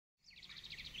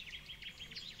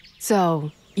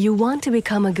So, you want to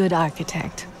become a good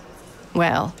architect?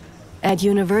 Well, at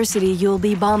university you'll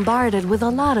be bombarded with a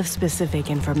lot of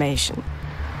specific information.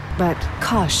 But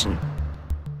caution.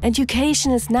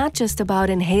 Education is not just about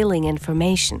inhaling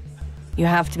information. You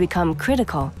have to become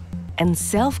critical and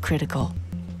self-critical.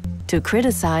 To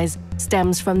criticize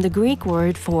stems from the Greek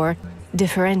word for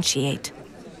differentiate.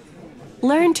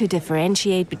 Learn to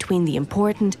differentiate between the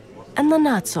important and the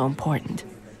not so important.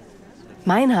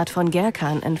 Meinhard von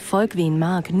Gerkan and Volkwin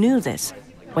Mark knew this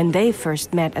when they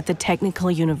first met at the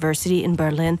Technical University in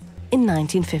Berlin in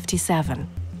 1957.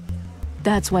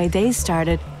 That's why they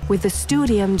started with the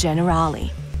Studium Generale,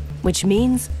 which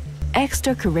means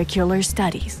extracurricular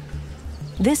studies.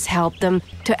 This helped them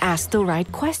to ask the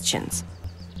right questions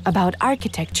about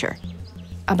architecture,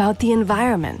 about the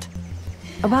environment,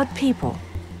 about people.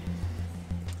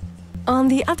 On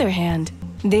the other hand,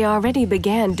 they already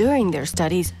began during their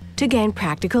studies to gain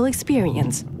practical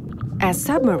experience as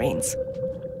submarines.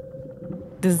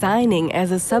 Designing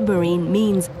as a submarine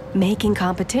means making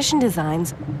competition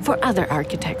designs for other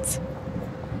architects.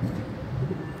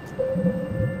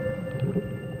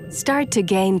 Start to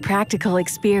gain practical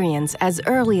experience as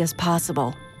early as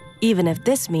possible, even if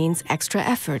this means extra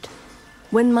effort.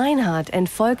 When Meinhard and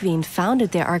Volkwin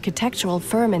founded their architectural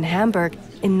firm in Hamburg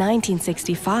in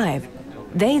 1965,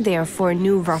 they therefore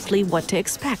knew roughly what to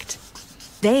expect.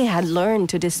 They had learned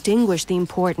to distinguish the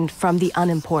important from the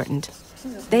unimportant.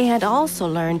 They had also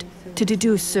learned to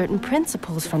deduce certain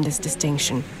principles from this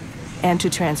distinction and to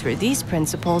transfer these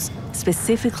principles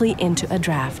specifically into a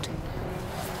draft.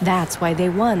 That's why they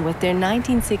won with their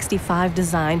 1965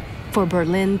 design for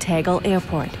Berlin-Tegel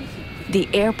Airport, the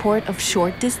airport of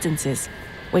short distances,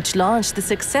 which launched the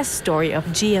success story of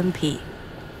GMP.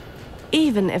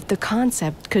 Even if the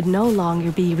concept could no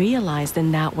longer be realized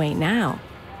in that way now,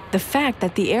 the fact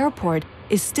that the airport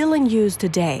is still in use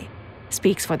today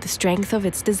speaks for the strength of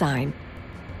its design.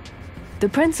 The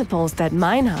principles that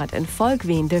Meinhard and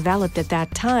Volkwin developed at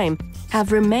that time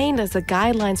have remained as the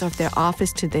guidelines of their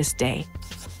office to this day.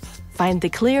 Find the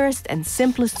clearest and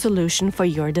simplest solution for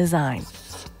your design.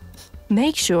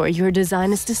 Make sure your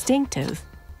design is distinctive.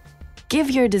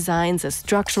 Give your designs a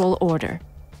structural order.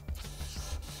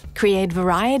 Create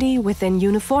variety within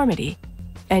uniformity,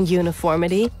 and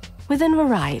uniformity within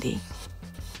variety.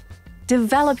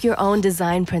 Develop your own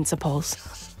design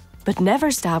principles, but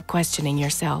never stop questioning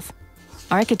yourself.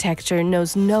 Architecture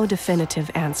knows no definitive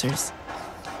answers.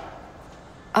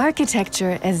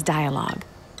 Architecture as dialogue.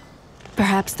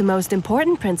 Perhaps the most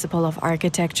important principle of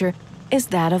architecture is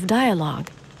that of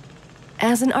dialogue.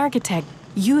 As an architect,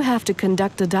 you have to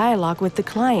conduct a dialogue with the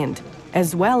client,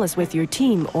 as well as with your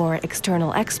team or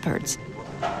external experts.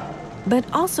 But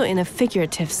also in a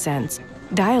figurative sense,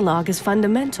 dialogue is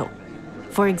fundamental.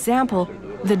 For example,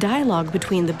 the dialogue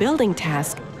between the building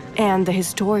task and the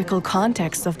historical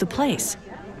context of the place,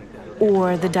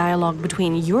 or the dialogue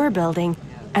between your building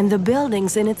and the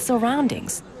buildings in its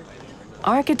surroundings.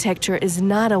 Architecture is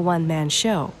not a one-man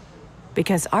show,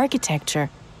 because architecture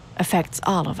affects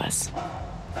all of us.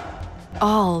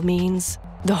 All means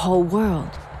the whole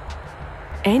world.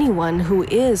 Anyone who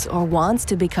is or wants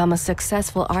to become a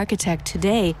successful architect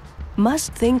today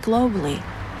must think globally.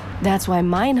 That's why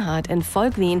Meinhard and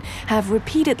Volkwin have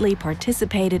repeatedly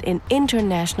participated in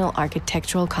international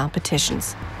architectural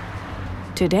competitions.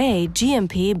 Today,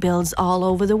 GMP builds all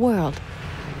over the world.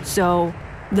 So,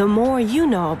 the more you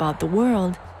know about the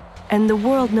world, and the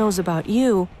world knows about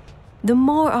you, the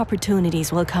more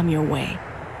opportunities will come your way.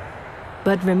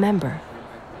 But remember,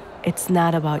 it's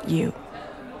not about you.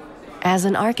 As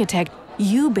an architect,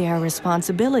 you bear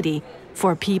responsibility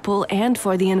for people and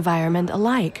for the environment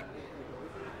alike.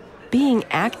 Being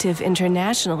active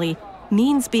internationally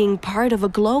means being part of a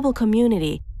global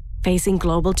community facing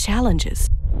global challenges.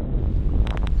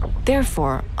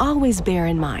 Therefore, always bear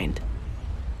in mind,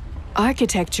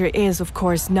 architecture is, of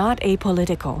course, not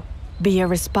apolitical. Be a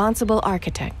responsible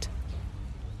architect.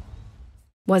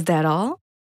 Was that all?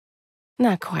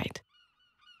 Not quite.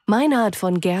 Meinhard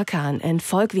von Gerkan and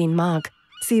Volkwin Mark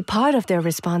see part of their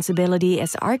responsibility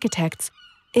as architects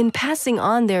in passing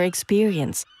on their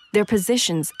experience, their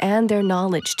positions, and their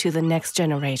knowledge to the next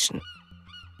generation.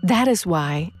 That is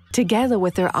why, together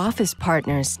with their office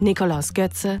partners Nikolaus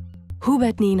Götze,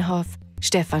 Hubert Nienhoff,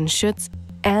 Stefan Schütz,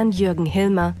 and Jürgen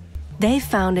Hilmer, they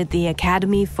founded the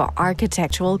Academy for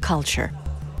Architectural Culture.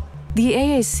 The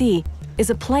AAC is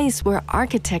a place where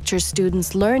architecture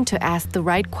students learn to ask the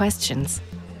right questions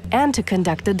and to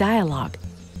conduct a dialogue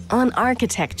on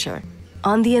architecture,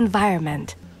 on the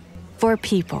environment, for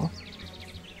people.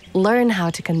 Learn how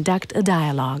to conduct a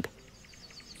dialogue.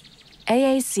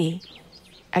 AAC,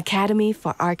 Academy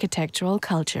for Architectural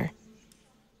Culture.